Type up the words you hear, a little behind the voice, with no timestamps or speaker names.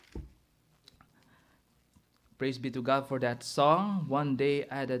Praise be to God for that song, One Day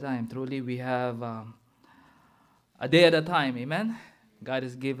at a Time. Truly, we have a day at a time. Amen. God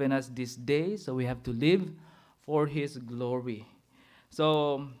has given us this day, so we have to live for His glory.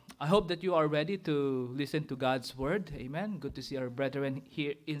 So, I hope that you are ready to listen to God's word. Amen. Good to see our brethren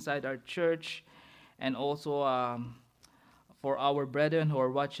here inside our church, and also for our brethren who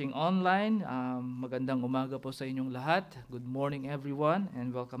are watching online, magandang umaga po sa inyong lahat. Good morning, everyone,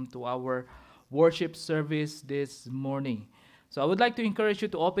 and welcome to our worship service this morning. So I would like to encourage you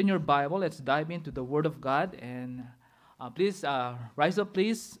to open your Bible. Let's dive into the Word of God, and please rise up,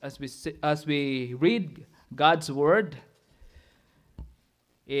 please, as we read God's Word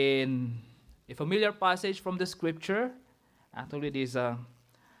in a familiar passage from the Scripture. Actually, these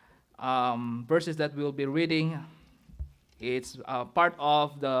verses that we'll be reading, it's part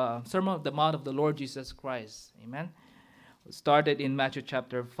of the Sermon of the Mount of the Lord Jesus Christ. Amen. We started in Matthew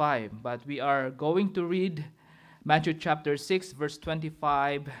chapter 5, but we are going to read Matthew chapter 6, verse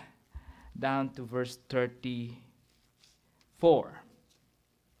 25 down to verse 34.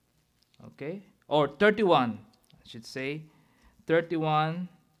 Okay? Or 31, I should say. 31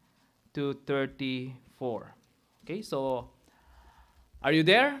 to 34. Okay, so are you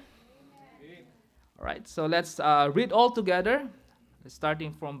there? All right, so let's read all together,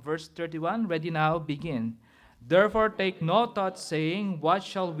 starting from verse 31. Ready now, begin. Therefore take no thought, saying, what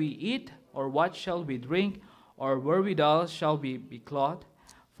shall we eat, or what shall we drink, or wherewithal shall we be clothed?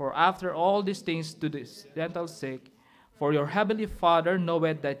 For after all these things do the Gentiles seek. For your heavenly Father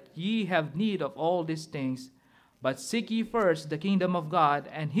knoweth that ye have need of all these things. But seek ye first the kingdom of God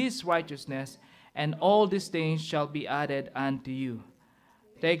and his righteousness, and all these things shall be added unto you.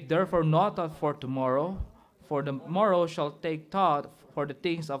 Take therefore no thought for tomorrow, for the morrow shall take thought for the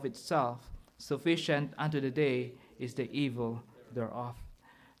things of itself. Sufficient unto the day is the evil thereof.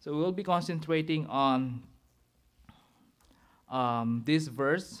 So we'll be concentrating on this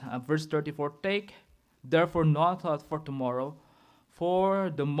verse, verse 34. Take therefore no thought for tomorrow, for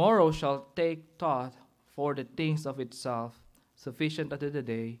the morrow shall take thought for the things of itself. Sufficient unto the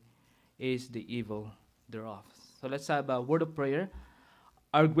day is the evil thereof. So let's have a word of prayer.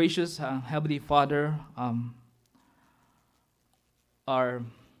 Our gracious Heavenly Father, our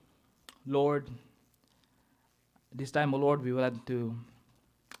Lord, this time, O Lord, we would like to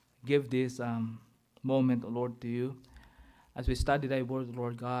give this moment, O Lord, to you. As we study thy word,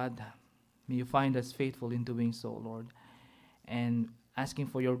 Lord God, may you find us faithful in doing so, Lord. And asking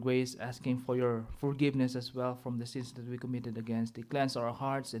for your grace, asking for your forgiveness as well from the sins that we committed against thee. Cleanse our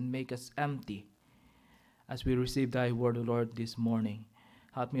hearts and make us empty as we receive thy word, O Lord, this morning.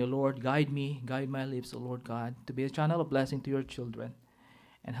 Help me, O Lord, guide me, guide my lips, O Lord God, to be a channel of blessing to your children.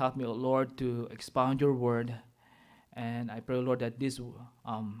 And help me, O Lord, to expound your word. And I pray, O Lord, that this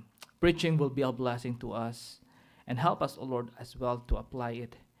preaching will be a blessing to us. And help us, O Lord, as well to apply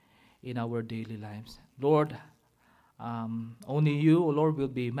it in our daily lives. Lord, only you, O Lord, will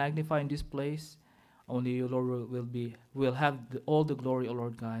be magnified in this place. Only you, Lord, will have all the glory, O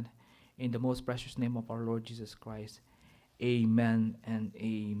Lord God, in the most precious name of our Lord Jesus Christ. Amen and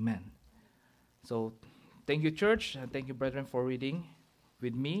amen. So, thank you, church, and thank you, brethren, for reading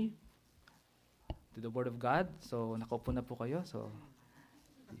with me to the Word of God. So, nakaupo na po kayo. So,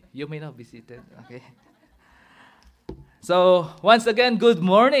 you may now be seated. Okay. So, once again, good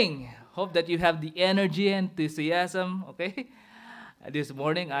morning. Hope that you have the energy and enthusiasm. Okay. This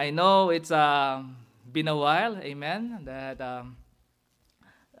morning, I know it's been a while. Amen. That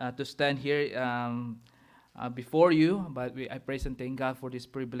to stand here before you, but I praise and thank God for this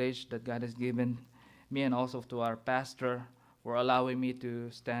privilege that God has given me, and also to our pastor for allowing me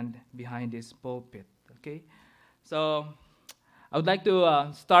to stand behind this pulpit. Okay, so I would like to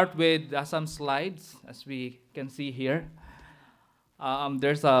start with some slides, as we can see here.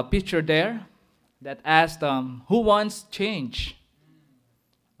 There's a picture there that asked, who wants change?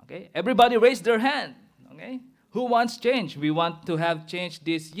 Okay, everybody raise their hand. Okay, who wants change? We want to have change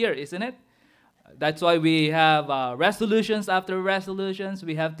this year, isn't it? That's why we have resolutions after resolutions.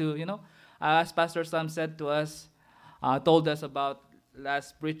 We have to, as Pastor Sam said to us, told us about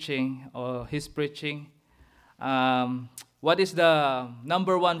last preaching, or his preaching. What is the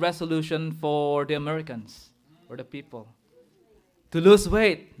number one resolution for the Americans, for the people? To lose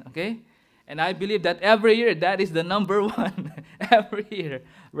weight, okay? And I believe that every year, that is the number one, every year,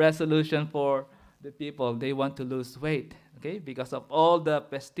 resolution for the people. They want to lose weight, okay? Because of all the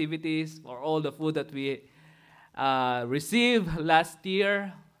festivities or all the food that we received last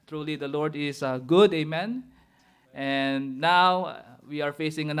year. Truly, the Lord is good, amen? And now we are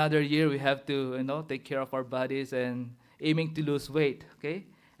facing another year. We have to, take care of our bodies and aiming to lose weight, okay?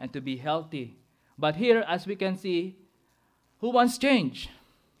 And to be healthy But here, as we can see, who wants change?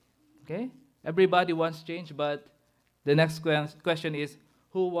 Okay? Everybody wants change, but the next question is,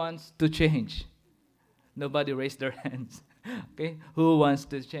 who wants to change? Nobody raised their hands. Okay? Who wants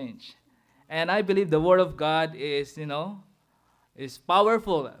to change? And I believe the Word of God is, is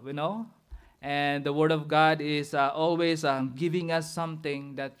powerful, and the Word of God is always giving us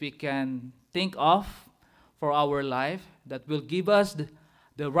something that we can think of for our life, that will give us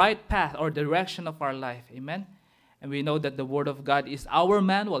the right path or direction of our life. Amen? And we know that the Word of God is our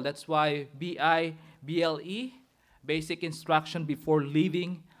manual. That's why BIBLE, basic instruction before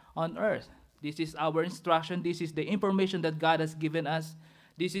living on earth. This is our instruction. This is the information that God has given us.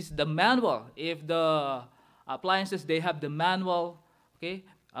 This is the manual. If the appliances, they have the manual, okay,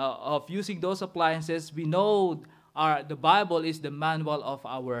 of using those appliances, we know the Bible is the manual of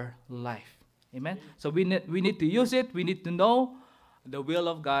our life. Amen? So we need to use it. We need to know the will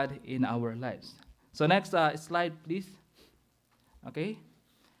of God in our lives. So next slide, please. Okay.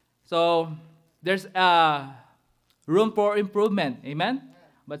 So there's room for improvement. Amen?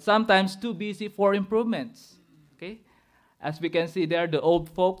 But sometimes too busy for improvements. Okay? As we can see there, the old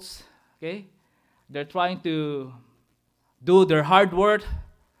folks, okay, they're trying to do their hard work,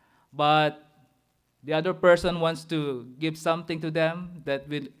 but the other person wants to give something to them that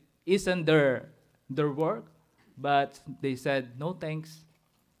isn't their work, but they said, no thanks,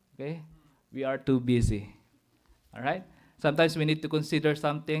 okay? We are too busy, all right? Sometimes we need to consider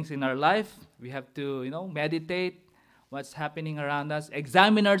some things in our life. We have to, meditate what's happening around us,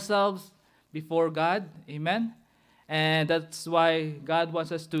 examine ourselves before God, amen? And that's why God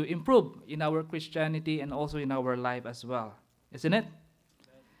wants us to improve in our Christianity and also in our life as well, isn't it?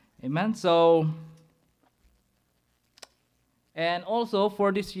 Amen. So, and also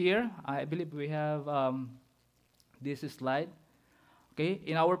for this year, I believe we have this slide. Okay,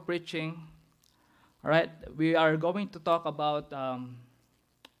 in our preaching, all right, we are going to talk about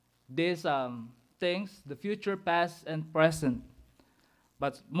these things, the future, past, and present.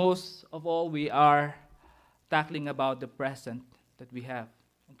 But most of all, we are tackling about the present that we have.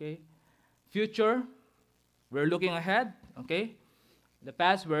 Okay, future, we're looking ahead. Okay. The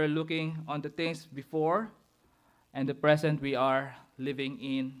past, we're looking on the things before, and the present, we are living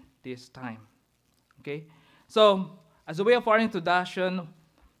in this time. Okay? So, as a way of our introduction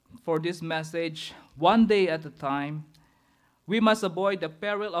for this message, one day at a time, we must avoid the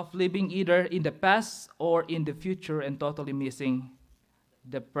peril of living either in the past or in the future and totally missing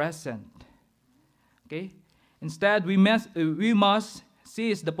the present. Okay? Instead, we must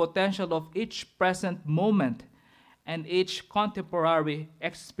seize the potential of each present moment and each contemporary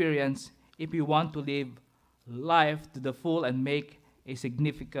experience if we want to live life to the full and make a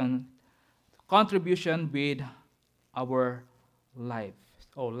significant contribution with our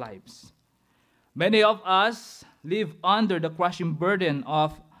lives. Many of us live under the crushing burden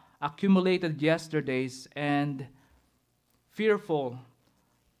of accumulated yesterdays and fearful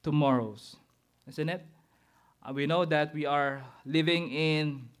tomorrows, isn't it? We know that we are living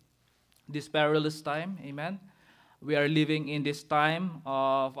in this perilous time, amen? We are living in this time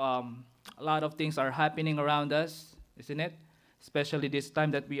of a lot of things are happening around us, isn't it? Especially this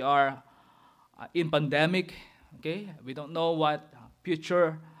time that we are in pandemic, okay? We don't know what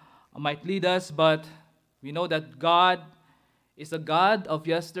future might lead us, but we know that God is a God of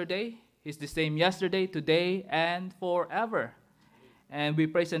yesterday. He's the same yesterday, today, and forever. And we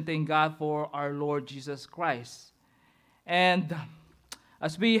praise and thank God for our Lord Jesus Christ. And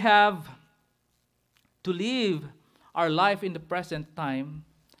as we have to live our life in the present time,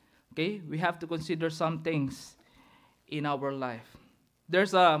 okay, we have to consider some things in our life.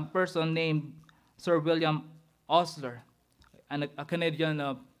 There's a person named Sir William Osler, a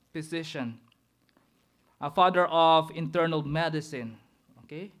Canadian physician, a father of internal medicine,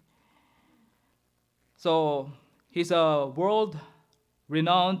 okay? So he's a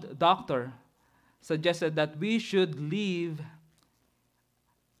world-renowned doctor, suggested that we should live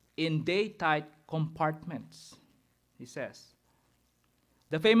in day-tight compartments, he says.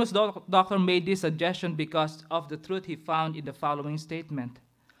 The famous doctor made this suggestion because of the truth he found in the following statement.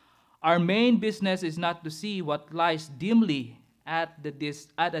 Our main business is not to see what lies dimly at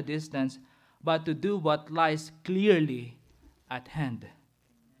a distance, but to do what lies clearly at hand.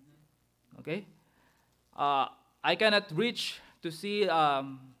 Okay? I cannot reach to see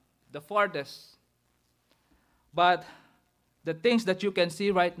the farthest, but the things that you can see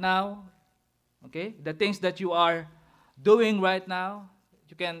right now, okay, the things that you are doing right now,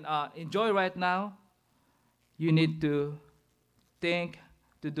 you can enjoy right now, you need to think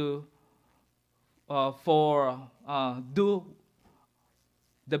to do do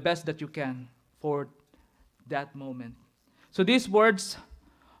the best that you can for that moment. So these words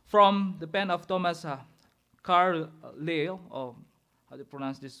from the pen of Thomas Carlyle, or how do you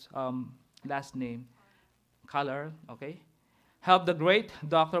pronounce this last name? Carlyle, okay? Help the great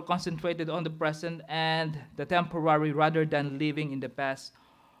doctor concentrated on the present and the temporary rather than living in the past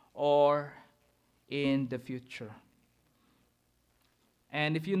or in the future.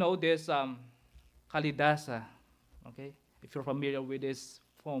 And if you know this Kalidasa, okay, if you're familiar with this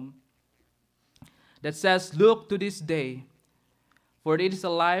poem, that says, "Look to this day, for it is a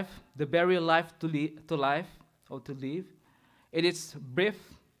life, the very life to life or to live. It is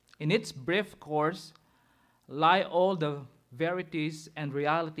brief, in its brief course, lie all the verities and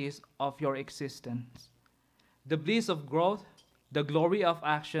realities of your existence. The bliss of growth, the glory of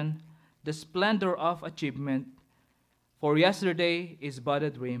action, the splendor of achievement. For yesterday is but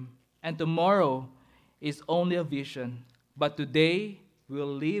a dream, and tomorrow is only a vision. But today will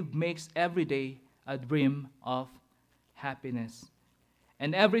live makes every day a dream of happiness,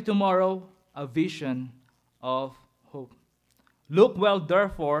 and every tomorrow a vision of hope. Look well,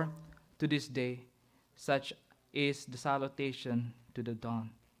 therefore, to this day, such is the salutation to the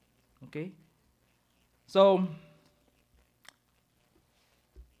dawn." Okay? So,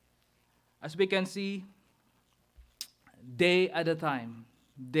 as we can see, day at a time,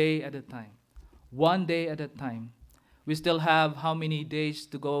 one day at a time. We still have how many days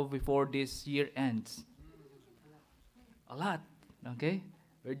to go before this year ends? A lot, okay?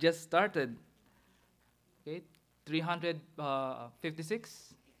 We just started. Okay,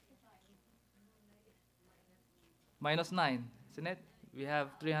 356 minus 9, isn't it? We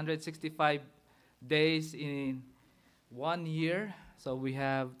have 365 days in 1 year, so we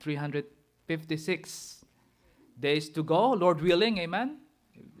have 356 days to go, Lord willing, amen?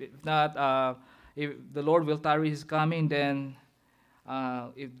 If not, if the Lord will tarry His coming, then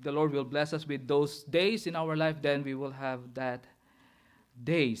if the Lord will bless us with those days in our life, then we will have that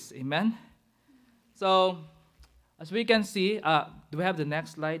days, amen? So, as we can see, do we have the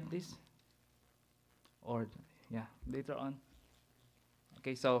next slide, please? Or, yeah, later on.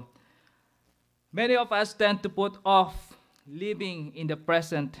 Okay, so, many of us tend to put off living in the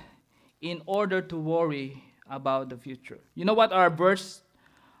present in order to worry about the future. You know what our verse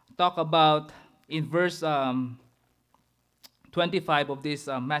talk about in verse 25 of this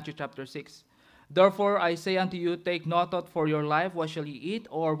Matthew chapter 6? "Therefore I say unto you, take no thought for your life, what shall ye eat,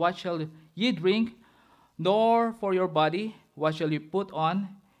 or what shall ye drink, nor for your body, what shall you put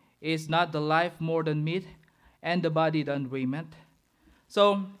on? Is not the life more than meat, and the body than raiment?"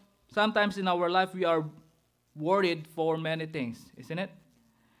 So, sometimes in our life we are worried for many things, isn't it?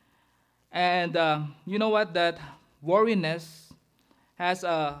 And you know what? That worriness has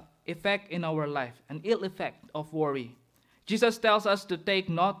a effect in our life, an ill effect of worry. Jesus tells us to take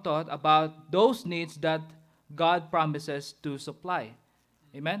no thought about those needs that God promises to supply.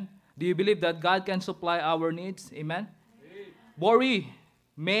 Amen? Do you believe that God can supply our needs? Amen? Worry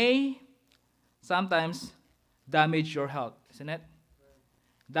may sometimes damage your health, isn't it?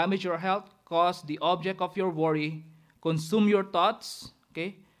 Damage your health, cause the object of your worry, consume your thoughts,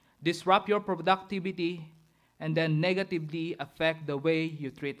 okay? Disrupt your productivity, and then negatively affect the way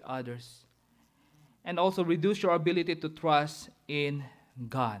you treat others. And also reduce your ability to trust in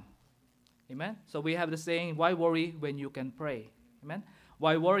God. Amen? So we have the saying, why worry when you can pray? Amen?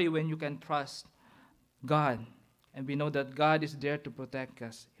 Why worry when you can trust God? And we know that God is there to protect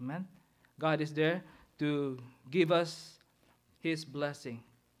us. Amen? God is there to give us His blessing.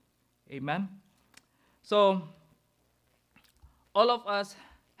 Amen? So, all of us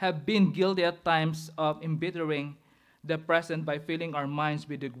have been guilty at times of embittering the present by filling our minds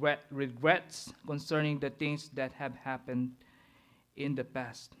with regrets concerning the things that have happened in the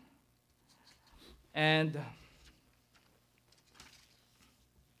past. And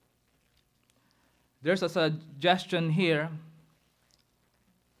there's a suggestion here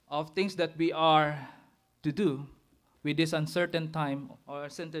of things that we are to do with this uncertain time or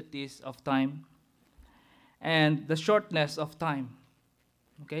uncertainties of time and the shortness of time.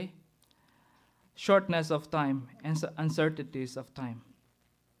 Okay? Shortness of time and uncertainties of time.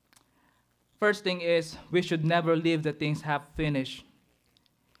 First thing is, we should never leave the things half finished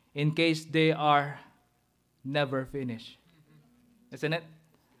in case they are never finished. Isn't it?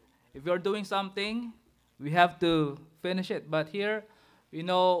 If you're doing something, we have to finish it. But here, we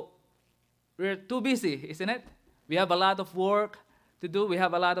know we're too busy, isn't it? We have a lot of work to do. We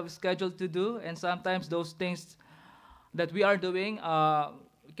have a lot of schedule to do. And sometimes those things that we are doing,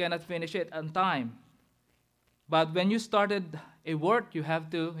 we cannot finish it on time. But when you started a work, you have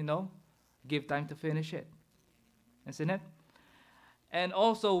to, give time to finish it. Isn't it? And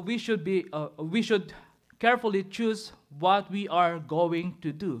also, we should carefully choose what we are going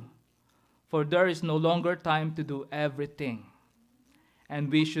to do, for there is no longer time to do everything.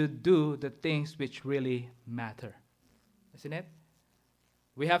 And we should do the things which really matter. Isn't it?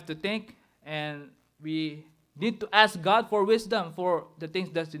 We have to think, and we need to ask God for wisdom for the things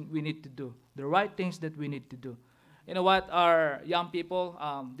that we need to do, the right things that we need to do. You know what? Our young people,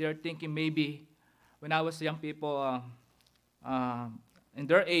 they're thinking maybe when I was young people, in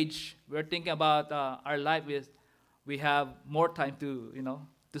their age, we're thinking about our life is we have more time to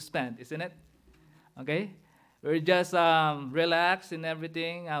to spend, isn't it? Okay, we're just relax and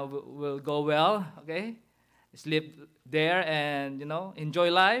everything will go well. Okay, sleep there and enjoy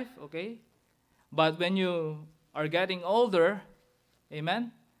life. Okay, but when you are getting older,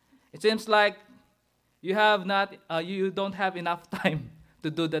 amen, it seems like you don't have enough time to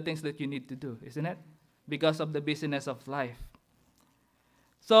do the things that you need to do, isn't it? Because of the busyness of life.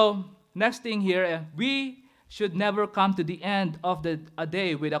 So next thing here, we should never come to the end of a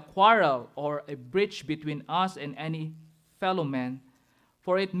day with a quarrel or a breach between us and any fellow man,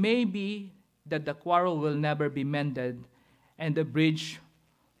 for it may be that the quarrel will never be mended and the breach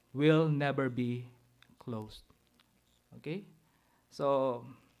will never be closed. Okay? So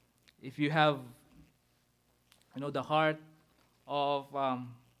if you have the heart of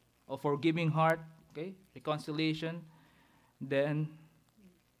forgiving heart, okay, reconciliation, then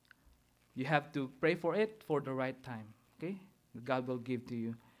you have to pray for it for the right time, okay? God will give to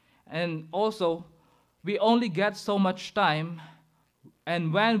you. And also, we only get so much time,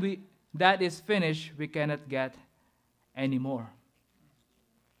 and when that is finished, we cannot get any more.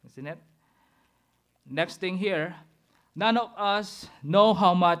 Isn't it? Next thing here, none of us know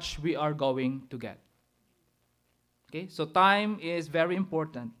how much we are going to get. Okay? So time is very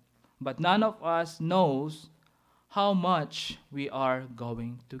important, but none of us knows how much we are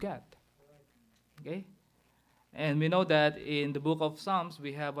going to get. Okay? And we know that in the book of Psalms,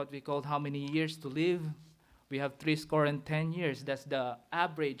 we have what we call how many years to live. We have 70 years. That's the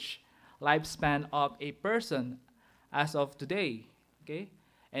average lifespan of a person as of today. Okay?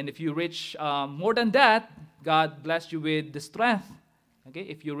 And if you reach more than that, God bless you with the strength. Okay?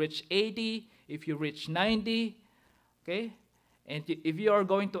 If you reach 80, if you reach 90, okay? And if you are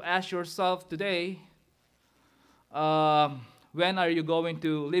going to ask yourself today, when are you going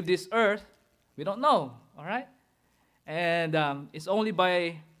to leave this earth? We don't know, all right? And it's only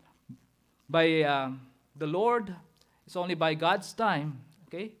by the Lord, it's only by God's time,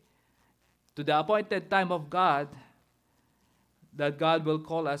 okay? To the appointed time of God, that God will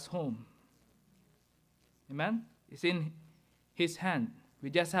call us home. Amen? It's in His hand. We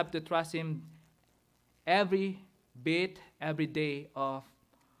just have to trust Him every bit, every day of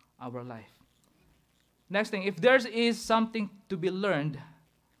our life. Next thing, if there is something to be learned,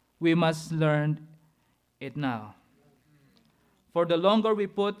 we must learn it now. For the longer we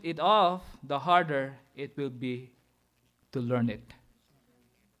put it off, the harder it will be to learn it.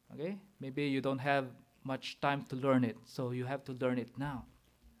 Okay? Maybe you don't have much time to learn it, so you have to learn it now.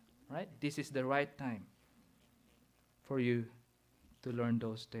 Right? This is the right time for you to learn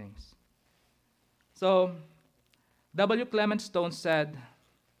those things. So, W. Clement Stone said,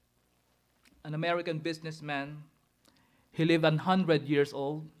 an American businessman, he lived 100 years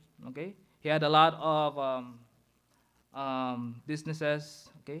old. Okay, he had a lot of businesses.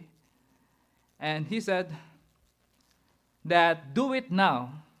 Okay, and he said that do it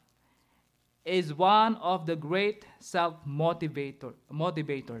now is one of the great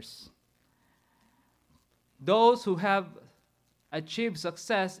motivators. Those who have achieved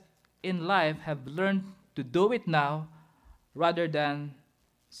success in life have learned to do it now rather than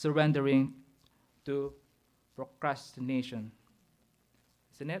surrendering to procrastination.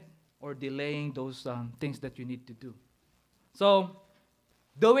 Isn't it? Or delaying those things that you need to do. So,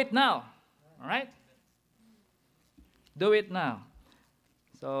 do it now. All right? Do it now.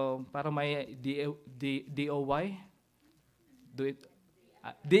 So, para may DOY, do it,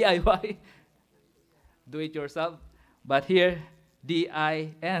 DIY, do it yourself. But here,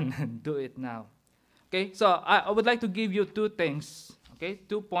 DIN, do it now. Okay, so I would like to give you two things, okay,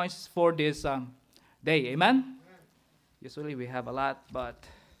 2 points for this day. Amen? Usually we have a lot, but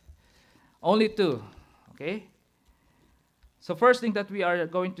only two, okay? So first thing that we are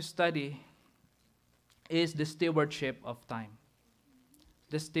going to study is the stewardship of time.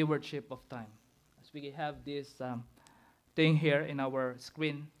 The stewardship of time. As we have this thing here in our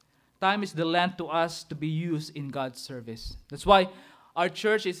screen, time is the lent to us to be used in God's service. That's why our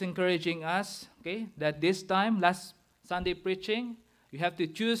church is encouraging us, okay, that this time, last Sunday preaching, you have to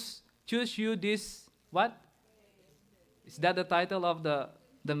choose you this, what? Is that the title of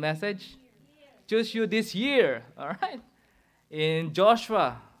the message? Choose you this year. All right. In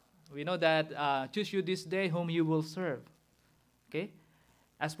Joshua, we know that choose you this day whom you will serve. Okay.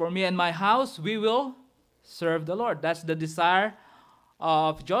 As for me and my house, we will serve the Lord. That's the desire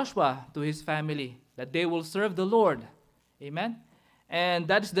of Joshua to his family, that they will serve the Lord. Amen. And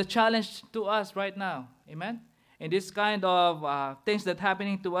that's the challenge to us right now. Amen. In this kind of things that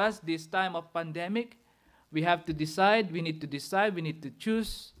happening to us, this time of pandemic, we have to decide. We need to decide. We need to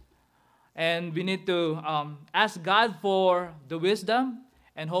choose. And we need to ask God for the wisdom.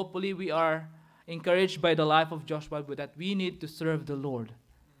 And hopefully we are encouraged by the life of Joshua that we need to serve the Lord.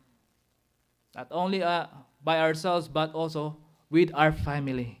 Not only by ourselves, but also with our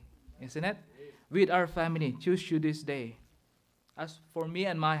family. Isn't it? With our family. Choose you this day. As for me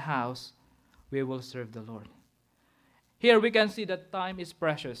and my house, we will serve the Lord. Here we can see that time is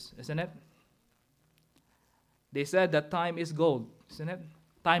precious, isn't it? They said that time is gold, isn't it?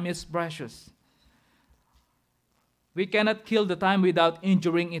 Time is precious. We cannot kill the time without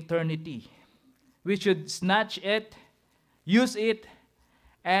injuring eternity. We should snatch it, use it,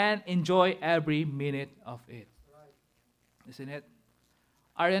 and enjoy every minute of it. Isn't it?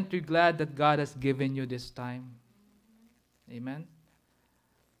 Aren't you glad that God has given you this time? Amen?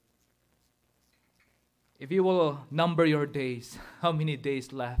 If you will number your days, how many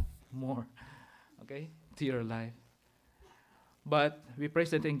days left more, okay, to your life? But we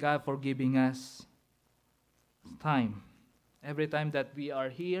praise and thank God for giving us time. Every time that we are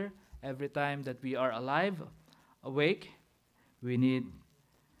here, every time that we are alive, awake, we need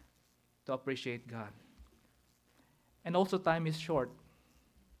to appreciate God. And also time is short.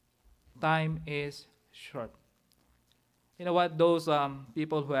 Time is short. You know what? Those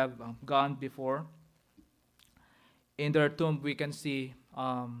people who have gone before, in their tomb we can see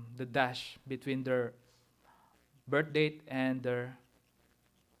the dash between their birth date and their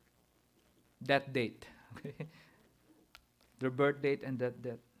death date. Okay? Their birth date and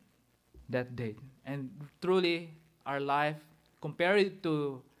that date. And truly, our life, compared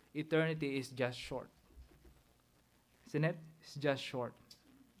to eternity, is just short. Isn't it? It's just short.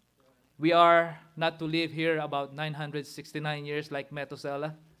 We are not to live here about 969 years like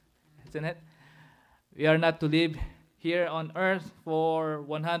Methuselah. Isn't it? We are not to live here on earth for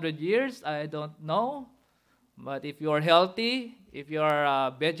 100 years. I don't know. But if you are healthy, if you are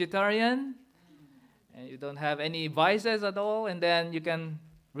a vegetarian, and you don't have any vices at all, and then you can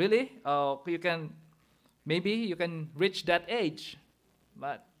really, maybe you can reach that age.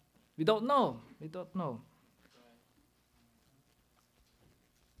 But we don't know. We don't know.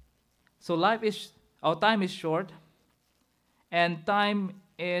 So our time is short, and time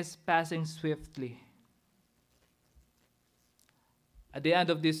is passing swiftly. At the end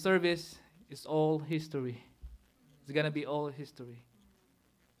of this service, it's all history. It's going to be all history.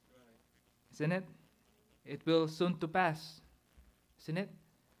 Isn't it? It will soon to pass. Isn't it?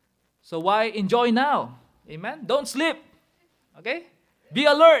 So why enjoy now? Amen? Don't sleep. Okay? Be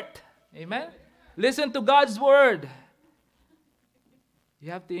alert. Amen? Listen to God's word. You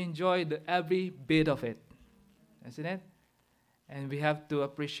have to enjoy every bit of it. Isn't it? And we have to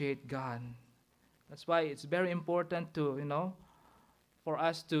appreciate God. That's why it's very important to, for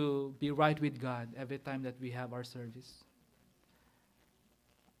us to be right with God every time that we have our service.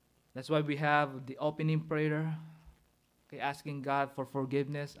 That's why we have the opening prayer, okay, asking God for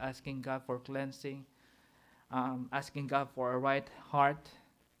forgiveness, asking God for cleansing, asking God for a right heart,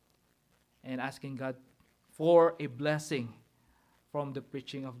 and asking God for a blessing from the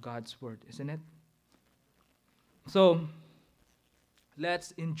preaching of God's word, isn't it? So,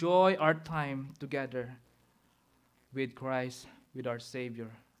 let's enjoy our time together with Christ, with our Savior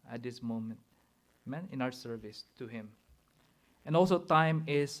at this moment. Amen? In our service to Him. And also, time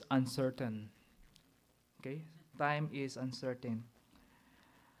is uncertain. Okay? Time is uncertain.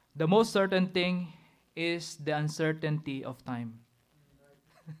 The most certain thing is the uncertainty of time.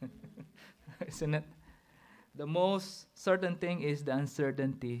 Isn't it? The most certain thing is the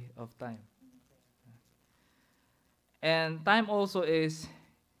uncertainty of time. And time also is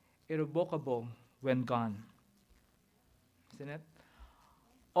irrevocable when gone. Isn't it?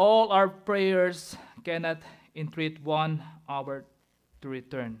 All our prayers cannot entreat 1 hour to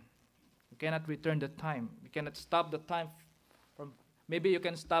return. You cannot return the time. You cannot stop the time from. Maybe you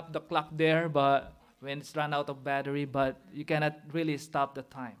can stop the clock there, but when it's run out of battery, but you cannot really stop the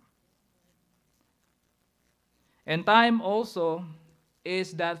time. And time also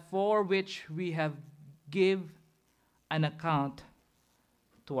is that for which we have give an account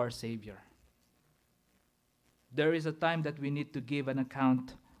to our Savior. There is a time that we need to give an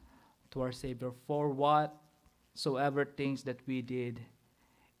account to our Savior for what whatsoever things that we did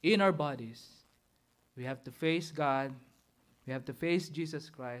in our bodies, we have to face God, we have to face Jesus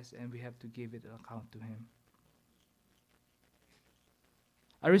Christ, and we have to give it an account to Him.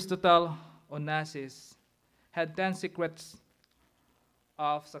 Aristotle Onassis had 10 secrets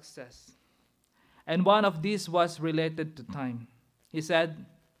of success. And one of these was related to time. He said,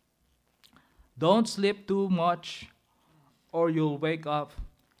 don't sleep too much or you'll wake up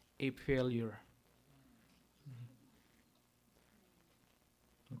a failure.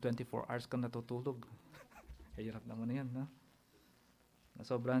 24 hours ka natutulog. Hirap naman yan, no?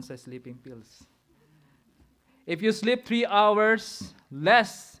 Nasobran sa sleeping pills. If you sleep 3 hours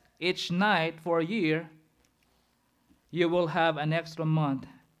less each night for a year, you will have an extra month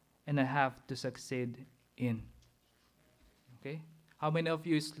and a half to succeed in. Okay? How many of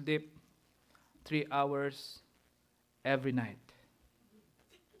you sleep 3 hours every night?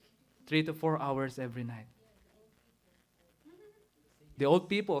 3 to 4 hours every night. The old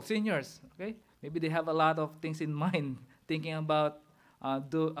people, seniors, okay? Maybe they have a lot of things in mind, thinking about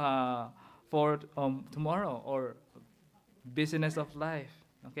for tomorrow or business of life,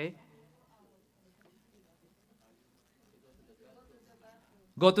 okay?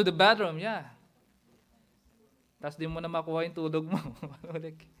 Go to the bathroom, yeah. Tapos di mo na makuha yung tulog mo.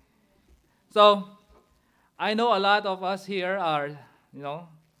 So, I know a lot of us here are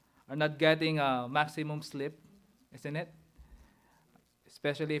not getting maximum sleep, isn't it?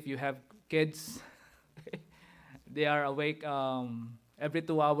 Especially if you have kids. They are awake every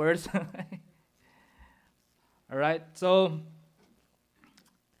 2 hours. All right, so,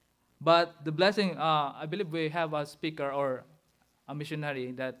 but the blessing, I believe we have a speaker or a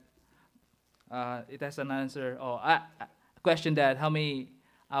missionary that it has an answer, or a question that how many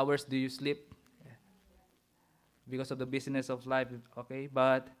hours do you sleep because of the business of life, okay?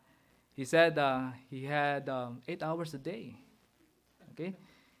 But he said he had 8 hours a day, okay?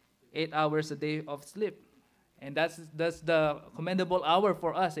 8 hours a day of sleep. And that's the commendable hour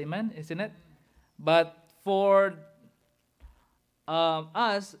for us, amen, isn't it? But for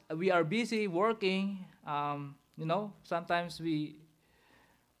us, we are busy working, sometimes we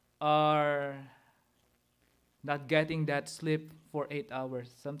are not getting that sleep for 8 hours.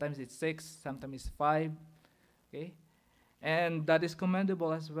 Sometimes it's 6, sometimes it's 5, okay? And that is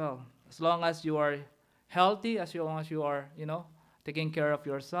commendable as well. As long as you are healthy, as long as you are, taking care of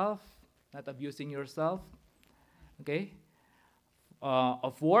yourself, not abusing yourself, okay,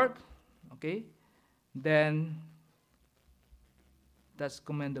 of work, okay, then that's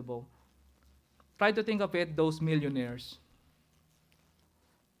commendable. Try to think of it, those millionaires.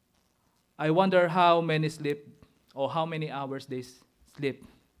 I wonder how many sleep or how many hours they sleep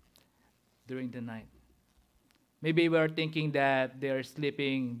during the night. Maybe we're thinking that they're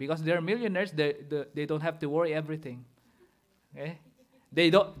sleeping because they're millionaires. They don't have to worry everything. Okay?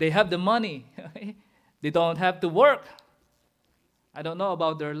 They have the money. They don't have to work. I don't know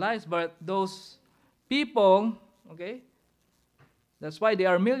about their lives, but those people, okay, that's why they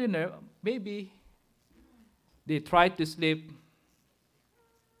are millionaire. Maybe they try to sleep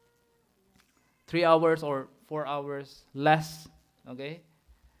 3 hours or 4 hours less, okay,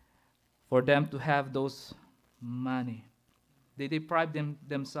 for them to have those money. They deprive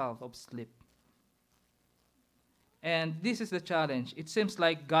themselves of sleep. And this is the challenge. It seems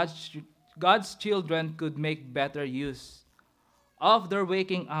like God's children could make better use of their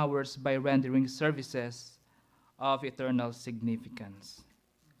waking hours by rendering services of eternal significance.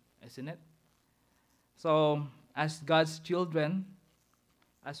 Isn't it? So, as God's children,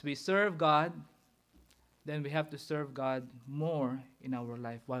 as we serve God, then we have to serve God more in our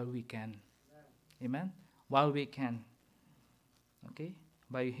life while we can. Amen? While we can. Okay?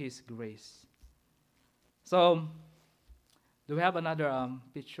 By His grace. So, do we have another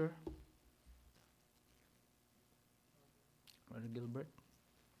picture? Brother Gilbert?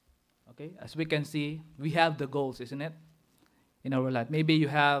 Okay, as we can see, we have the goals, isn't it? In our life. Maybe you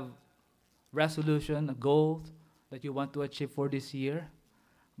have resolution, a goal that you want to achieve for this year.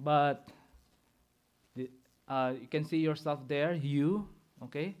 But you can see yourself there,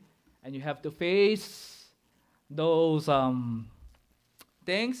 okay? And you have to face those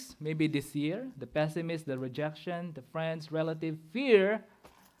things, maybe this year, the pessimist, the rejection, the friends, relative, fear,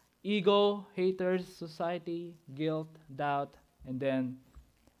 ego, haters, society, guilt, doubt, and then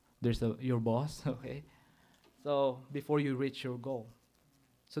there's your boss, okay? So before you reach your goal.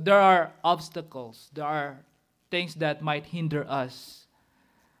 So there are obstacles. There are things that might hinder us.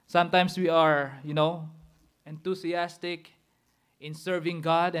 Sometimes we are, enthusiastic in serving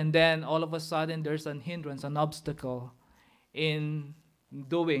God, and then all of a sudden there's an hindrance, an obstacle in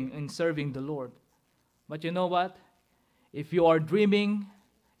serving the Lord. But you know what? If you are dreaming,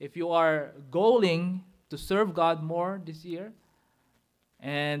 if you are goaling to serve God more this year,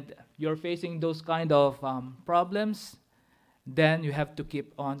 and you're facing those kind of problems, then you have to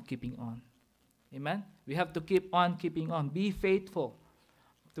keep on keeping on. Amen? We have to keep on keeping on. Be faithful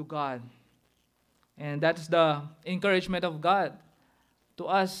to God. And that's the encouragement of God to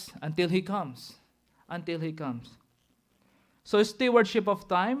us until He comes. Until He comes. So stewardship of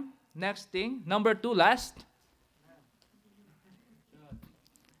time. Next thing. Number 2, last.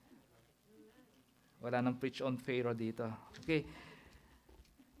 Wala nang preach on Pharaoh dito. Okay.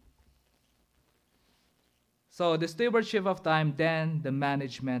 So the stewardship of time, then the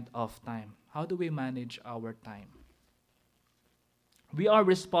management of time. How do we manage our time? We are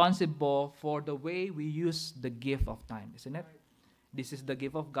responsible for the way we use the gift of time, isn't it? This is the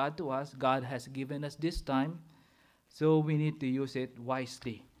gift of God to us. God has given us this time, so we need to use it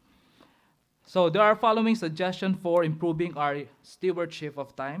wisely. So there are following suggestions for improving our stewardship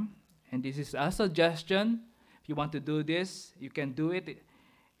of time. And this is a suggestion. If you want to do this, you can do it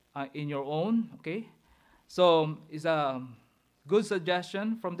in your own, okay? So it's a good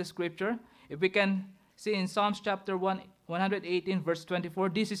suggestion from the scripture. If we can see in Psalms chapter 118, verse 24,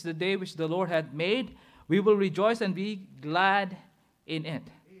 this is the day which the Lord had made. We will rejoice and be glad in it.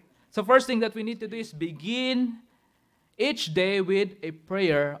 So first thing that we need to do is begin each day with a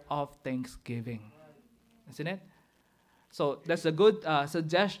prayer of thanksgiving. Isn't it? So that's a good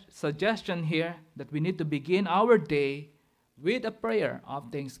suggestion here that we need to begin our day with a prayer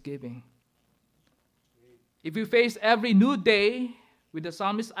of thanksgiving. If we face every new day with the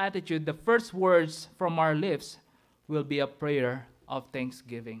psalmist's attitude, the first words from our lips will be a prayer of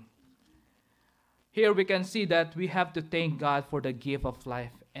thanksgiving. Here we can see that we have to thank God for the gift of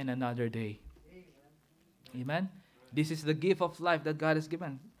life and another day. Amen? This is the gift of life that God has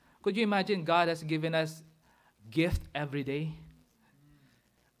given. Could you imagine God has given us gift every day?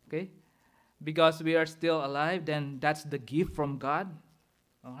 Okay? Because we are still alive, then that's the gift from God.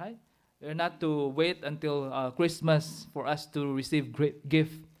 All right? We're not to wait until Christmas for us to receive great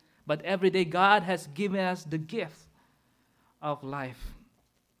gift. But every day God has given us the gift of life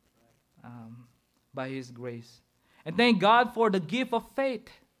by His grace. And thank God for the gift of faith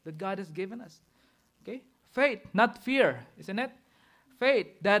that God has given us. Okay? Faith, not fear, isn't it? Faith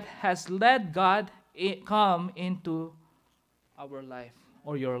that has led God come into our life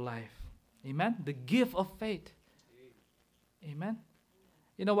or your life. Amen? The gift of faith. Amen?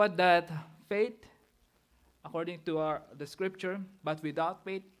 You know what? That faith, according to the scripture, but without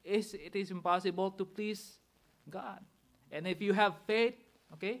faith, it is impossible to please God. And if you have faith,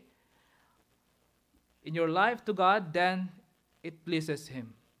 okay, in your life to God, then it pleases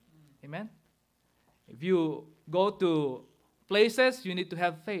Him. Amen? If you go to places, you need to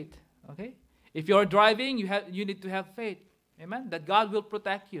have faith. Okay? If you're driving, you need to have faith. Amen? That God will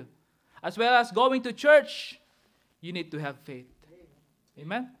protect you. As well as going to church, you need to have faith.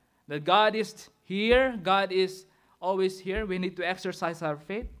 Amen? That God is here. God is always here. We need to exercise our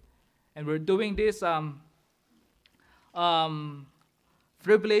faith. And we're doing this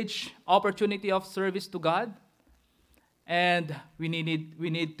privilege, opportunity of service to God. And we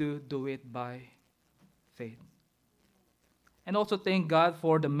need to do it by faith. And also thank God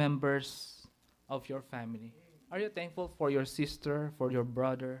for the members of your family. Are you thankful for your sister, for your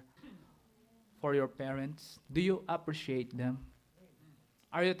brother, for your parents? Do you appreciate them?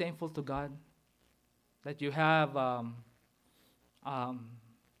 Are you thankful to God that you have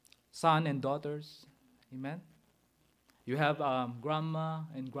son and daughters? Amen. You have grandma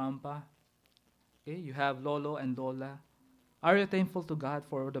and grandpa. Okay, you have lolo and lola. Are you thankful to God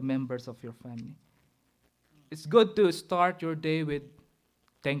for the members of your family? It's good to start your day with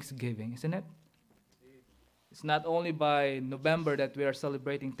Thanksgiving, isn't it? It's not only by November that we are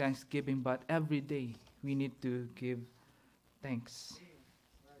celebrating Thanksgiving, but every day we need to give thanks.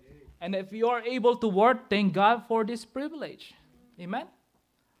 And if you are able to work, thank God for this privilege. Amen?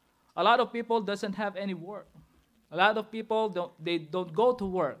 A lot of people doesn't have any work. A lot of people don't go to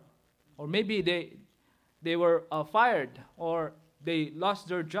work. Or maybe they were fired or they lost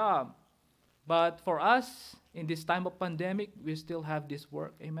their job. But for us, in this time of pandemic, we still have this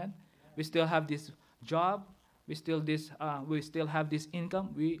work. Amen? We still have this job. We still have this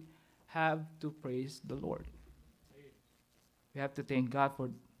income. We have to praise the Lord. We have to thank God for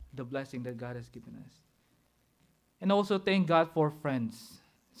the blessing that God has given us. And also thank God for friends.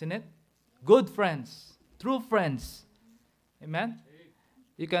 Isn't it? Good friends. True friends. Amen?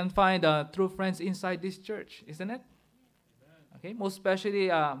 You can find true friends inside this church. Isn't it? Okay? Most especially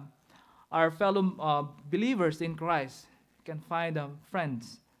our fellow believers in Christ. You can find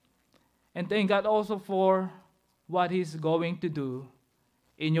friends. And thank God also for what He's going to do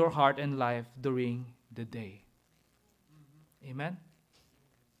in your heart and life during the day. Amen?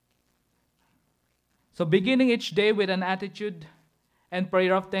 So, beginning each day with an attitude and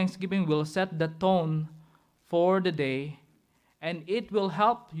prayer of thanksgiving will set the tone for the day, and it will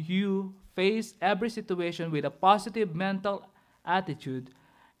help you face every situation with a positive mental attitude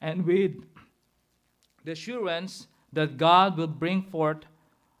and with the assurance that God will bring forth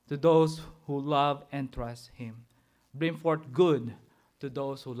to those who love and trust Him. Bring forth good to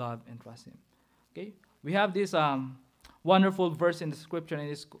those who love and trust Him. Okay? We have this wonderful verse in the scripture, and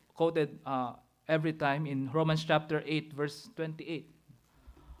it's quoted every time in Romans chapter 8, verse 28.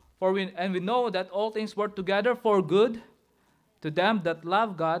 We know that all things work together for good to them that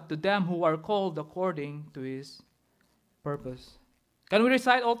love God, to them who are called according to His purpose. Can we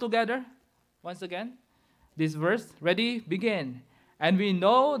recite all together once again? This verse, ready, begin. And we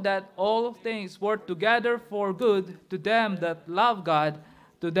know that all things work together for good to them that love God,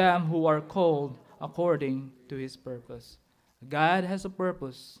 to them who are called according to His purpose. God has a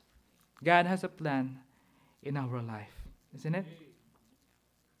purpose. God has a plan in our life. Isn't it?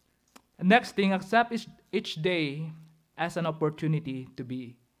 Next thing, accept each day as an opportunity to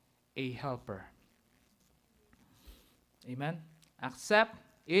be a helper. Amen? Accept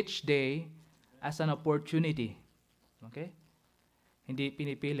each day as an opportunity. Okay? Hindi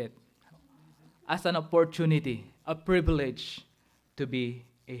pinipilit. As an opportunity, a privilege to be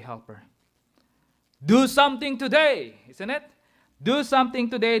a helper. Do something today, isn't it? Do something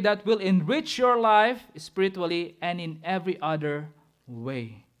today that will enrich your life spiritually and in every other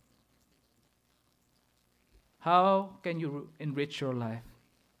way. How can you enrich your life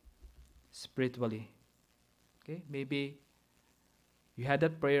spiritually? Okay, maybe you had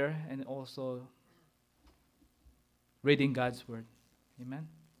that prayer and also reading God's word. Amen.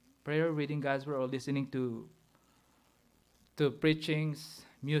 Prayer, reading God's word, or listening to preachings,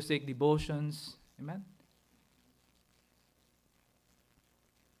 music, devotions. Amen.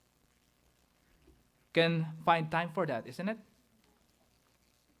 Can find time for that, isn't it?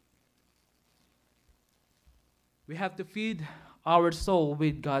 We have to feed our soul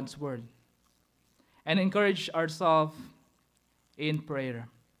with God's word and encourage ourselves in prayer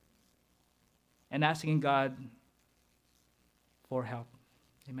and asking God for help.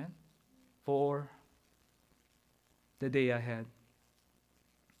 Amen? For the day ahead.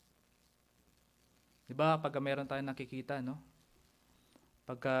 Diba, pagka meron tayong nakikita, no?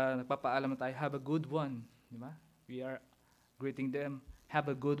 Pagka nagpapaalam tayo, have a good one. Diba? We are greeting them, have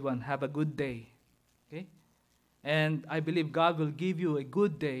a good one, have a good day. Okay? And I believe God will give you a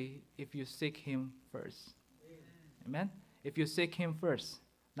good day if you seek Him first. Amen? If you seek Him first.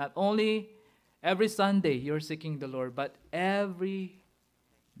 Not only every Sunday you're seeking the Lord, but every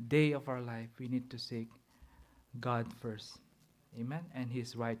day of our life we need to seek God first. Amen? And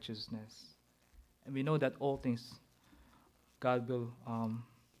His righteousness. And we know that all things God will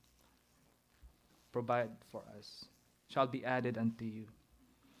provide for us, shall be added unto you.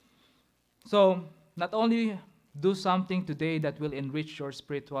 So, not only do something today that will enrich your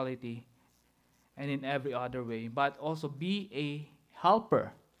spirituality and in every other way, but also be a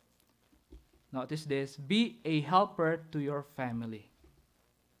helper. Notice this, be a helper to your family.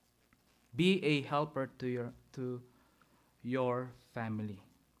 Be a helper to your family.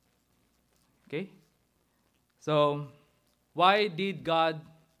 Okay? So, why did God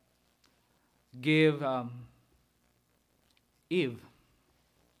give Eve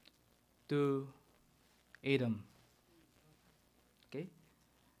to Adam? Okay?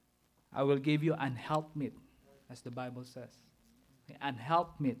 I will give you an helpmeet, as the Bible says. An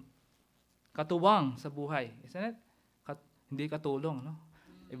helpmeet. Katuwang sa buhay. Isn't it? Hindi katulong, no?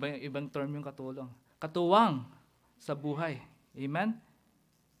 Ibang term yung katulong. Katuwang sa buhay. Amen?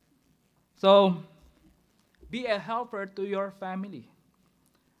 So, be a helper to your family.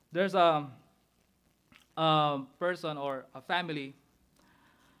 There's a person or a family,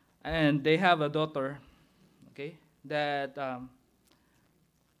 and they have a daughter, okay, that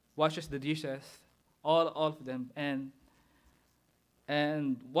washes the dishes, all of them, and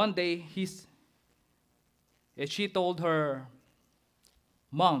one day she told her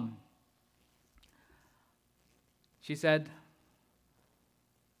mom, she said,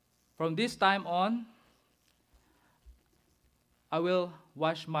 from this time on, I will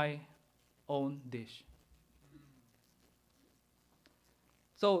wash my own dish.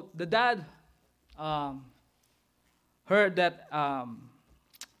 So the dad heard that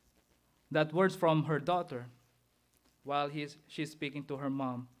words from her daughter while she's speaking to her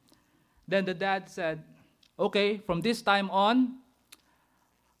mom. Then the dad said, okay, from this time on,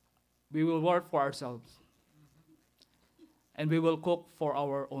 we will work for ourselves, and we will cook for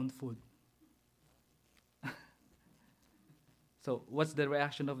our own food. So, what's the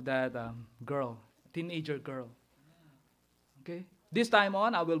reaction of that girl, teenager girl? Okay, this time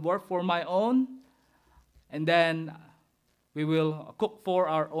on, I will work for my own, and then we will cook for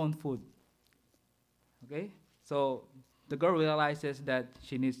our own food. Okay, so the girl realizes that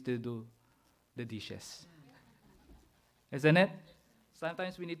she needs to do the dishes, isn't it?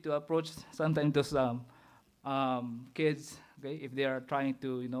 Sometimes we need to approach sometimes those kids, okay, if they are trying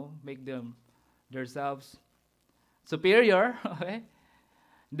to, make them themselves superior, okay,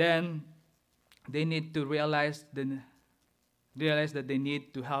 then they need to realize that they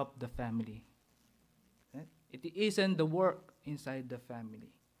need to help the family. Okay? It isn't the work inside the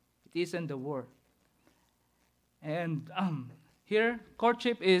family. It isn't the work. And here,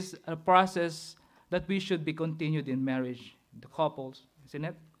 courtship is a process that we should be continued in marriage, the couples, isn't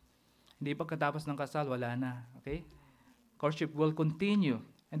it? Hindi pagkatapos ng kasal, wala na. Okay? Courtship will continue.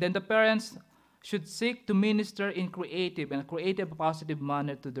 And then the parents should seek to minister in creative, positive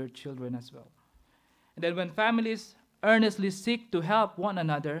manner to their children as well. And then when families earnestly seek to help one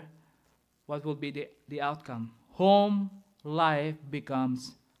another, what will be the outcome? Home life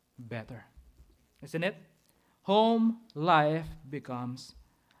becomes better. Isn't it? Home life becomes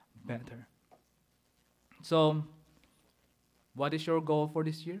better. So, what is your goal for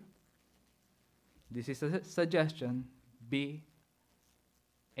this year? This is a suggestion. Be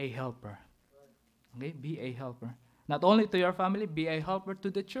a helper. Okay? Be a helper. Not only to your family, be a helper to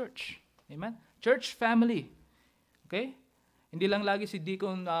the church. Amen? Church family. Okay? Hindi lang lagi si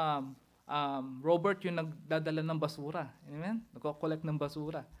Deacon Robert yung nagdadala ng basura. Amen? Nagko-collect ng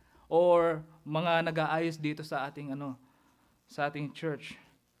basura. Or mga nag-aayos dito sa ating church.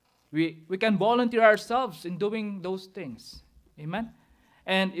 We can volunteer ourselves in doing those things. Amen?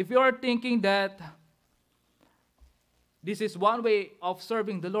 And if you are thinking that this is one way of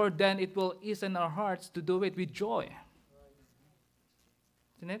serving the Lord, then it will ease in our hearts to do it with joy.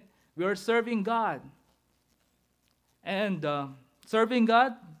 Isn't it? We are serving God. And serving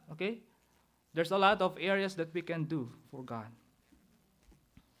God, okay, there's a lot of areas that we can do for God.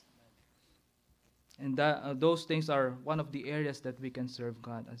 And those things are one of the areas that we can serve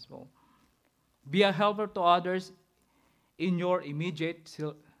God as well. Be a helper to others in your immediate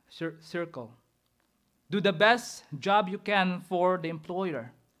circle. Do the best job you can for the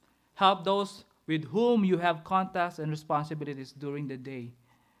employer. Help those with whom you have contacts and responsibilities during the day.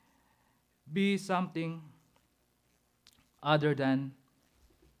 Be something other than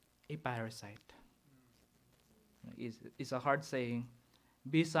a parasite. It's a hard saying.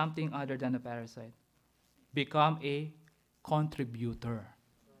 Be something other than a parasite. Become a contributor.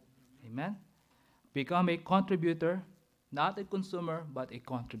 Amen? Become a contributor, not a consumer, but a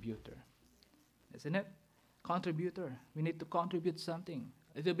contributor. Isn't it? Contributor. We need to contribute something.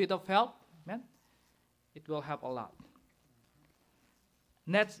 A little bit of help, man. It will help a lot.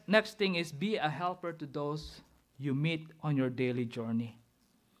 Next thing is be a helper to those you meet on your daily journey.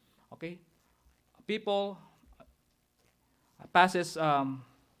 Okay? People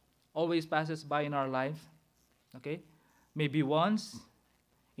always passes by in our life. Okay? Maybe once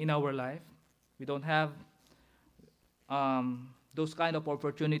in our life. We don't have those kind of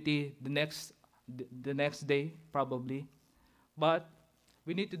opportunity the next day, probably. But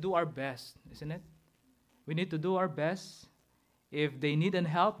we need to do our best, isn't it? We need to do our best. If they need an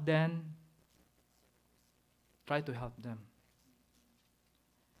help, then try to help them.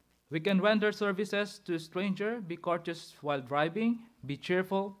 We can render services to a stranger, be courteous while driving, be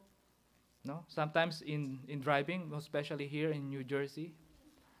cheerful. No? Sometimes in driving, especially here in New Jersey,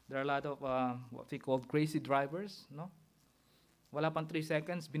 there are a lot of what we call crazy drivers. No? Wala pang 3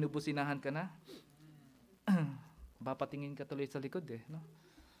 seconds, binubusinahan ka na. Papatingin ka tuloy sa likod eh. No?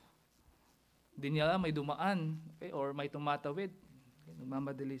 Di nila may dumaan, okay, or may tumatawid. Okay,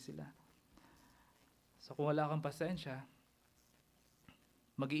 nagmamadali sila. So kung wala kang pasensya,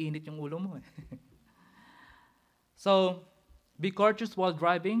 mag-iinit yung ulo mo eh. So, be courteous while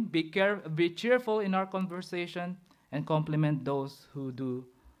driving, be cheerful in our conversation, and compliment those who do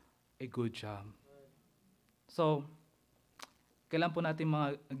a good job. So, kailan po natin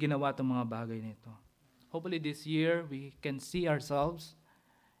ginawa itong mga bagay nito? Hopefully this year, we can see ourselves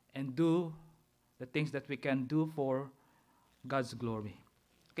and do the things that we can do for God's glory.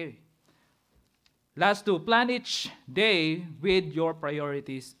 Okay. Last two, plan each day with your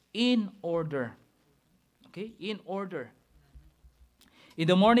priorities in order. Okay, in order. In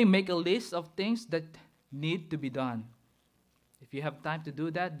the morning, make a list of things that need to be done. If you have time to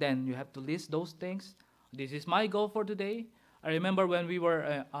do that, then you have to list those things. This is my goal for today. I remember when we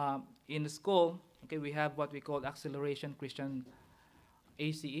were in school, okay, we have what we call Acceleration Christian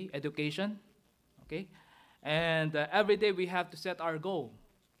ACE, education, okay? And every day we have to set our goal,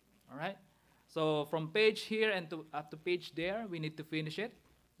 all right? So from page here and to up to page there, we need to finish it,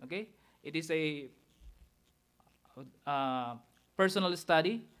 okay? It is a uh, personal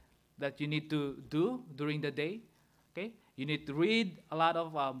study that you need to do during the day, okay? You need to read a lot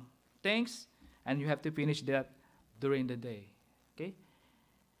of things, and you have to finish that during the day, okay?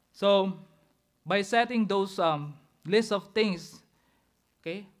 So by setting those list of things,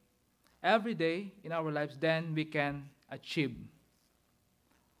 okay, every day in our lives, then we can achieve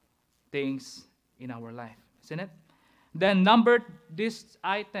things in our life, isn't it? Then number these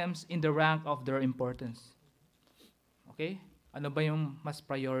items in the rank of their importance. Okay? Ano ba yung mas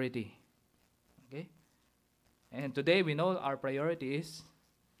priority? Okay? And today we know our priority is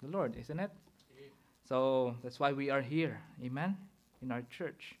the Lord, isn't it? So that's why we are here, amen, in our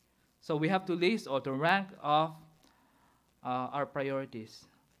church. So we have to list or to rank of our priorities,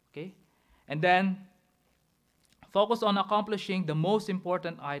 okay? And then focus on accomplishing the most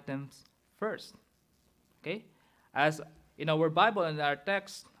important items first, okay? As in our Bible, in our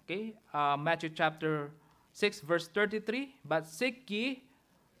text, okay, Matthew chapter 6, verse 33, but seek ye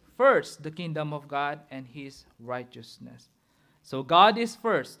first the kingdom of God and his righteousness. So God is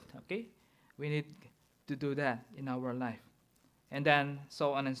first, okay? We need to do that in our life. And then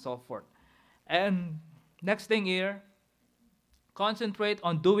so on and so forth. And next thing here, concentrate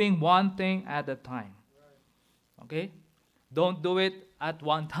on doing one thing at a time. Okay? Don't do it at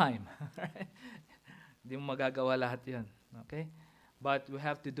one time. Hindi mo magagawa lahat yan. Okay? But we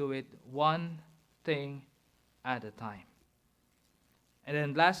have to do it one thing at a time. And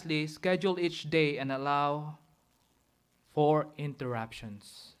then lastly, schedule each day and allow for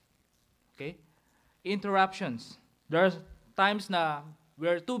interruptions. Okay? Interruptions. There's times na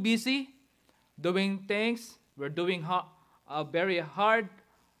we're too busy doing things. We're doing very hard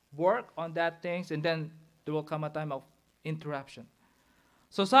work on that things, and then there will come a time of interruption.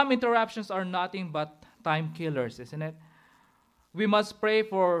 So some interruptions are nothing but time killers, isn't it? We must pray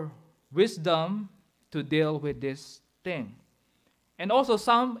for wisdom to deal with this thing. And also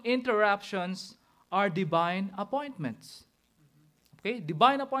some interruptions are divine appointments. Okay,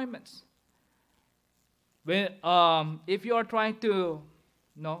 divine appointments. When, if you are trying to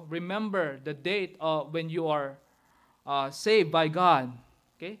remember the date when you are saved by God,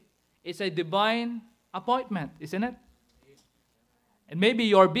 okay, it's a divine appointment, isn't it? And maybe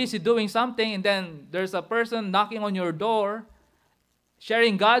you're busy doing something, and then there's a person knocking on your door,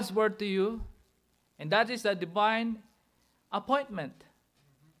 sharing God's word to you, and that is a divine appointment.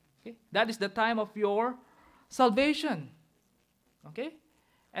 Okay? That is the time of your salvation. Okay?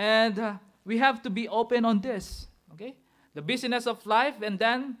 And we have to be open on this. Okay? The busyness of life, and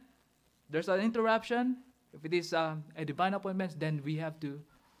then there's an interruption. If it is a divine appointment, then we have to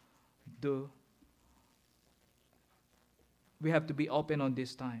be open on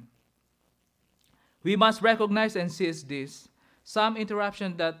this time. We must recognize and seize this. Some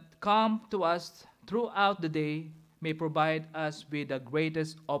interruptions that come to us throughout the day may provide us with the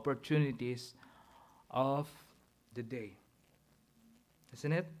greatest opportunities of the day.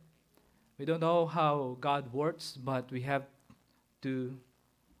 Isn't it? We don't know how God works, but we have to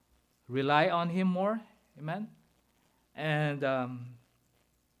rely on him more. Amen? And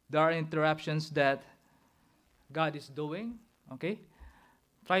there are interruptions that God is doing. Okay?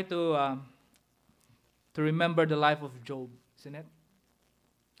 Try to remember the life of Job, isn't it?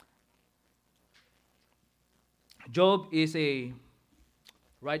 Job is a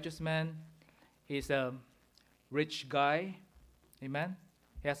righteous man. He's a rich guy. Amen?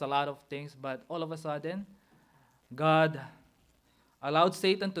 He has a lot of things, but all of a sudden, God allowed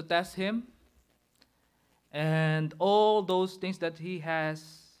Satan to test him, and all those things that he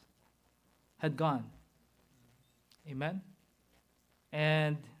had gone. Amen?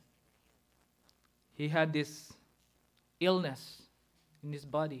 And he had this illness in his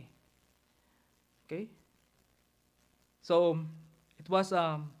body. Okay? So it was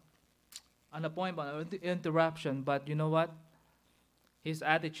an appointment, an interruption, but you know what? His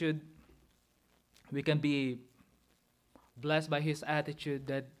attitude, we can be blessed by his attitude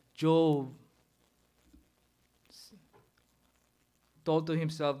that Job told to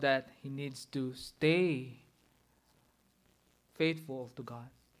himself that he needs to stay faithful to God.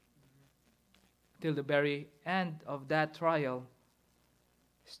 Till the very end of that trial,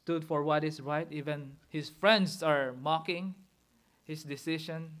 stood for what is right. Even his friends are mocking his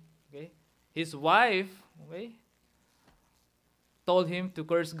decision. Okay? His wife, okay, told him to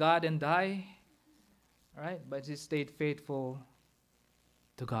curse God and die. All right? But he stayed faithful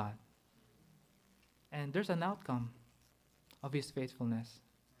to God. And there's an outcome of his faithfulness.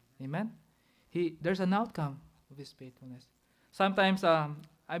 Amen? There's an outcome of his faithfulness. Sometimes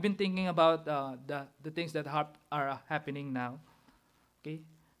I've been thinking about the things that are happening now. Okay?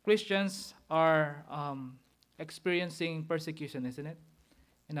 Christians are experiencing persecution, isn't it?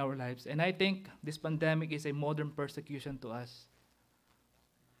 In our lives. And I think this pandemic is a modern persecution to us.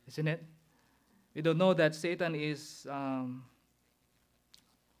 Isn't it? We don't know that Satan is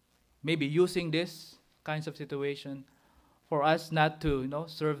maybe using this kinds of situation for us not to,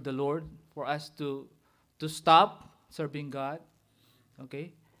 serve the Lord, for us to stop serving God.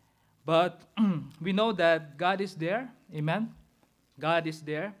 Okay? But we know that God is there. Amen? God is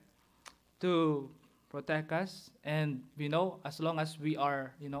there to protect us. And we know as long as we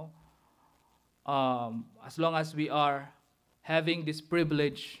are, as long as we are having this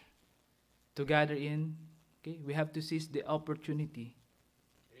privilege to gather in, okay, we have to seize the opportunity.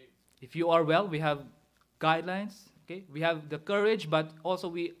 If you are well, we have guidelines. Okay, we have the courage, but also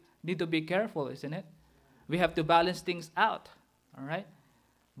we need to be careful, isn't it? We have to balance things out. All right,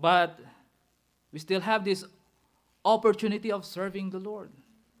 but we still have this opportunity of serving the Lord.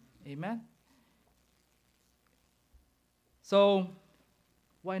 Amen. So,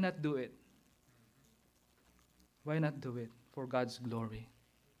 why not do it? Why not do it for God's glory?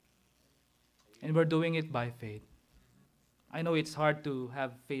 And we're doing it by faith. I know it's hard to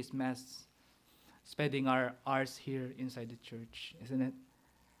have face masks, spending our hours here inside the church, isn't it?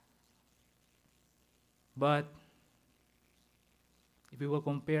 But if we will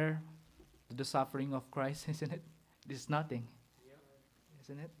compare to the suffering of Christ, isn't it? This is nothing.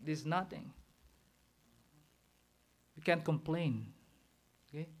 Isn't it? This is nothing. We can't complain.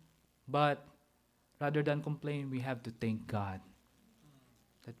 Okay? But rather than complain, we have to thank God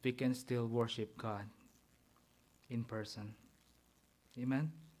that we can still worship God in person.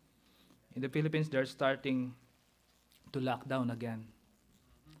 Amen? In the Philippines, they're starting to lock down again.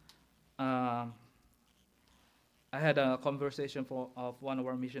 I had a conversation of one of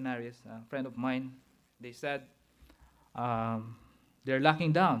our missionaries, a friend of mine. They said they're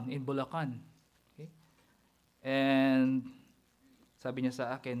locking down in Bulacan. Okay? And sabi niya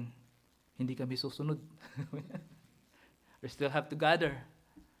sa akin, hindi kami susunod. We still have to gather.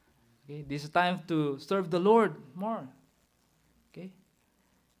 Okay? This is time to serve the Lord more. Okay?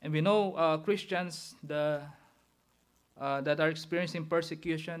 And we know Christians that are experiencing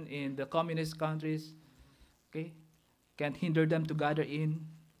persecution in the communist countries, okay, can't hinder them to gather in,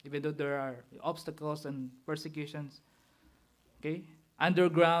 even though there are obstacles and persecutions. Okay?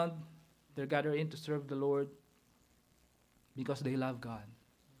 Underground, they gather in to serve the Lord because they love God.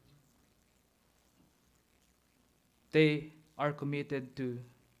 They are committed to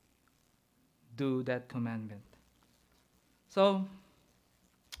do that commandment. So,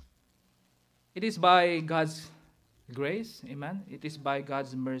 it is by God's grace, amen? It is by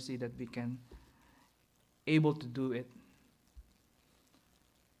God's mercy that we can able to do it.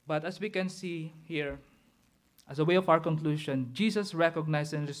 But as we can see here, as a way of our conclusion, Jesus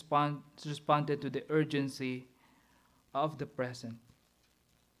recognized and responded to the urgency of the present.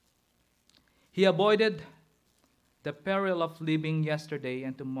 He avoided the peril of living yesterday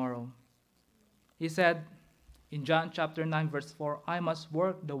and tomorrow. He said in John chapter 9 verse 4, I must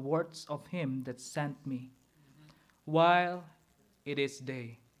work the works of him that sent me while it is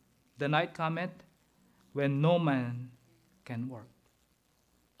day. The night cometh when no man can work.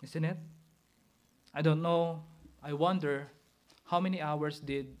 Isn't it? I don't know. I wonder how many hours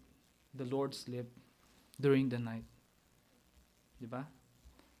did the Lord sleep during the night. Diba?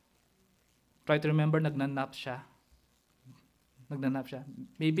 Try to remember, nagnanap siya.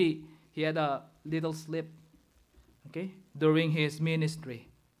 Maybe he had a little sleep, okay, during his ministry,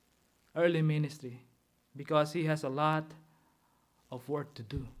 early ministry, because he has a lot of work to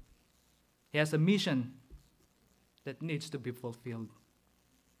do. He has a mission that needs to be fulfilled.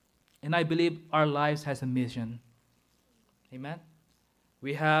 And I believe our lives has a mission. Amen?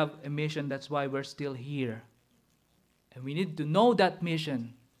 We have a mission, that's why we're still here. And we need to know that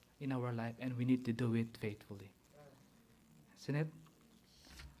mission in our life, and we need to do it faithfully. Isn't it?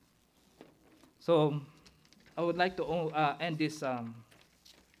 So, I would like to end this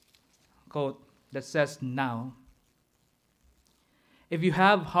quote that says, now, if you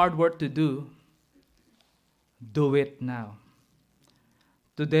have hard work to do it now.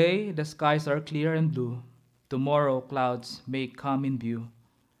 Today, the skies are clear and blue. Tomorrow, clouds may come in view.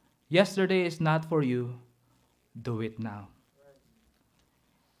 Yesterday is not for you. Do it now.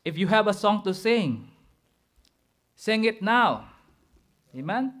 If you have a song to sing it now.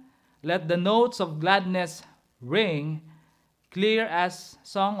 Amen? Let the notes of gladness ring, clear as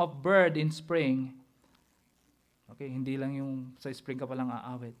song of bird in spring. Okay, hindi lang yung sa spring ka palang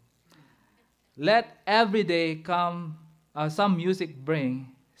aawit. Let every day come, some music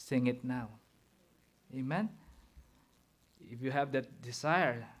bring, sing it now. Amen? If you have that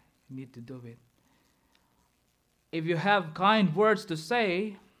desire, you need to do it. If you have kind words to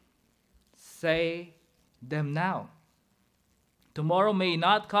say them now. Tomorrow may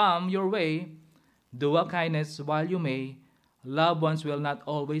not come your way. Do a kindness while you may. Loved ones will not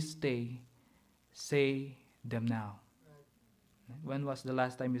always stay. Say them now. When was the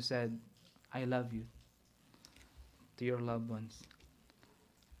last time you said, I love you to your loved ones?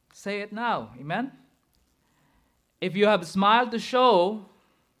 Say it now. Amen? If you have smile to show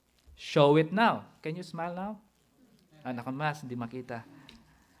it now. Can you smile now? Nakamas, hindi makita.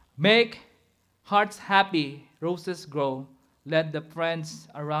 Make hearts happy, roses grow. Let the friends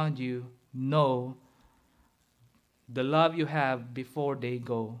around you know the love you have before they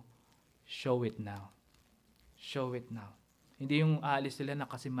go. Show it now. Show it now. Hindi yung aalis sila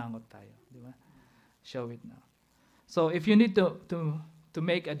nakasimangot tayo. Di ba? Show it now. So if you need to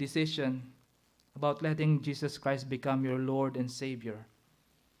make a decision about letting Jesus Christ become your Lord and Savior,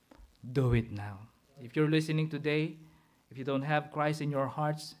 do it now. If you're listening today, if you don't have Christ in your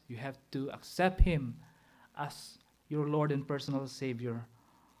hearts, you have to accept Him as your Lord and personal Savior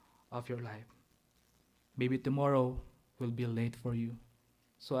of your life. Maybe tomorrow will be late for you.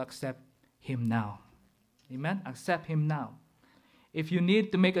 So accept Him now. Amen? Accept Him now. If you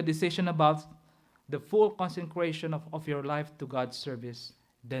need to make a decision about the full consecration of your life to God's service,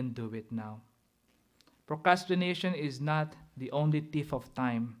 then do it now. Procrastination is not the only thief of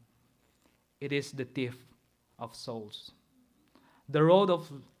time. It is the thief of souls. The road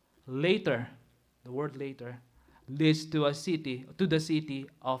of later, the word later, leads to the city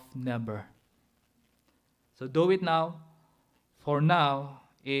of never. So do it now, for now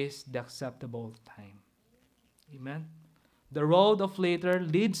is the acceptable time. Amen? The road of later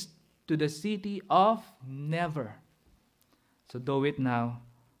leads to the city of never. So do it now,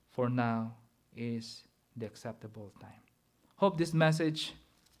 for now is the acceptable time. Hope this message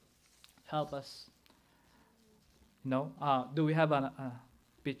help us. Do we have a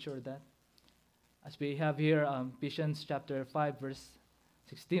picture of that? As we have here, Ephesians chapter 5, verse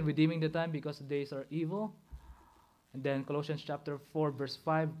 16, redeeming the time because the days are evil. And then Colossians chapter 4, verse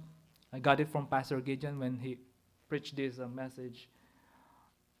 5, I got it from Pastor Gideon when he preached this message,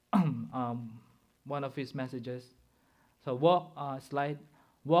 one of his messages. So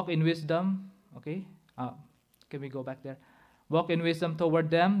walk in wisdom, okay? Can we go back there? Walk in wisdom toward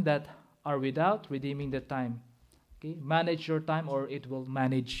them that are without, redeeming the time. Okay? Manage your time or it will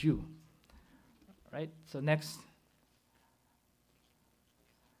manage you. Right? So next.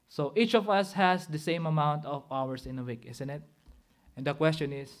 So each of us has the same amount of hours in a week, isn't it? And the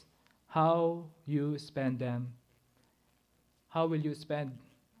question is, how you spend them? How will you spend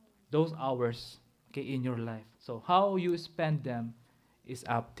those hours, okay, in your life? So how you spend them is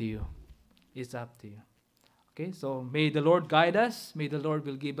up to you. It's up to you. Okay, so may the Lord guide us. May the Lord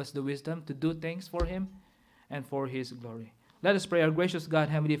will give us the wisdom to do things for Him and for His glory. Let us pray. Our gracious God,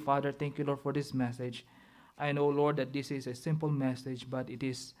 Heavenly Father, thank you, Lord, for this message. I know, Lord, that this is a simple message, but it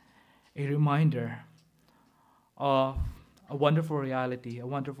is a reminder of a wonderful reality, a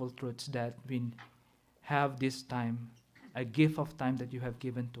wonderful truth that we have this time, a gift of time that you have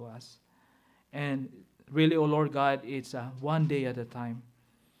given to us. And really, oh Lord God, it's one day at a time.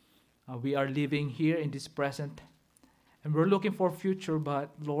 We are living here in this present, and we're looking for future, but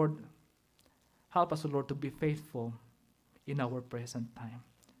Lord, help us, oh Lord, to be faithful in our present time.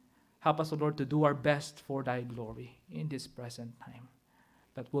 Help us, O Lord, to do our best for Thy glory in this present time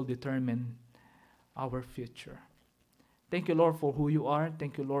that will determine our future. Thank you, Lord, for who you are.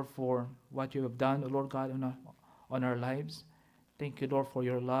 Thank you, Lord, for what you have done, O Lord God, on our lives. Thank you, Lord, for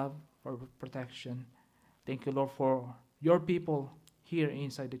your love, for protection. Thank you, Lord, for your people here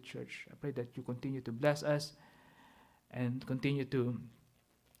inside the church. I pray that you continue to bless us and continue to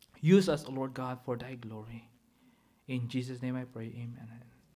use us, O Lord God, for Thy glory. In Jesus' name I pray, amen.